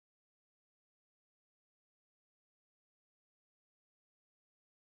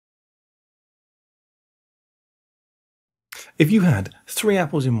If you had 3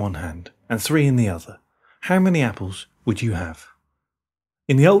 apples in one hand and 3 in the other, how many apples would you have?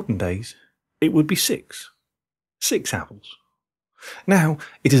 In the olden days, it would be 6. 6 apples. Now,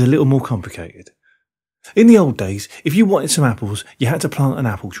 it is a little more complicated. In the old days, if you wanted some apples, you had to plant an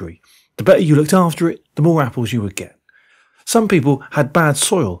apple tree. The better you looked after it, the more apples you would get. Some people had bad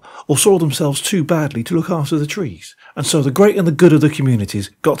soil or soiled themselves too badly to look after the trees, and so the great and the good of the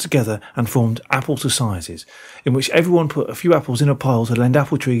communities got together and formed apple societies, in which everyone put a few apples in a pile to lend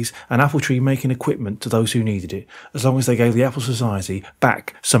apple trees and apple tree making equipment to those who needed it, as long as they gave the apple society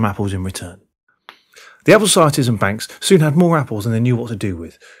back some apples in return. The apple societies and banks soon had more apples than they knew what to do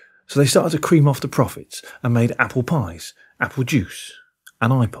with, so they started to cream off the profits and made apple pies, apple juice,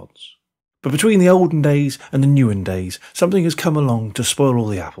 and iPods. But between the olden days and the newen days, something has come along to spoil all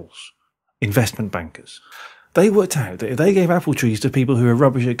the apples. Investment bankers. They worked out that if they gave apple trees to people who were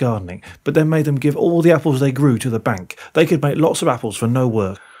rubbish at gardening, but then made them give all the apples they grew to the bank, they could make lots of apples for no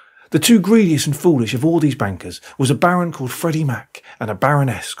work. The two greediest and foolish of all these bankers was a baron called Freddie Mac and a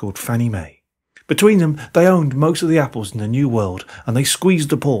baroness called Fannie Mae. Between them, they owned most of the apples in the New World, and they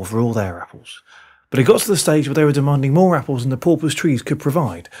squeezed the poor for all their apples. But it got to the stage where they were demanding more apples than the paupers' trees could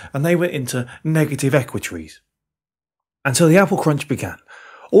provide, and they went into negative EQUI-TREES. And so the apple crunch began.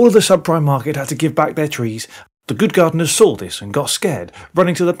 All of the subprime market had to give back their trees. The good gardeners saw this and got scared,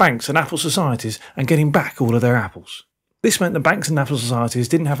 running to the banks and apple societies and getting back all of their apples. This meant the banks and apple societies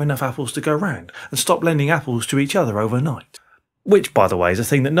didn't have enough apples to go round and stopped lending apples to each other overnight. Which, by the way, is a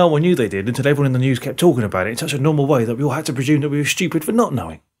thing that no one knew they did until everyone in the news kept talking about it in such a normal way that we all had to presume that we were stupid for not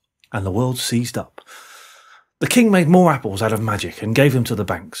knowing. And the world seized up. The king made more apples out of magic and gave them to the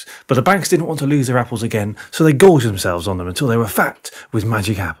banks, but the banks didn't want to lose their apples again, so they gorged themselves on them until they were fat with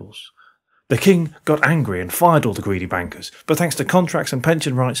magic apples. The king got angry and fired all the greedy bankers, but thanks to contracts and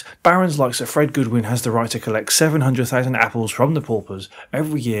pension rights, barons like Sir Fred Goodwin has the right to collect 700,000 apples from the paupers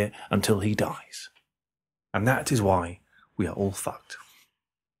every year until he dies. And that is why we are all fucked.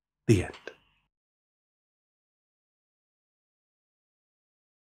 The end.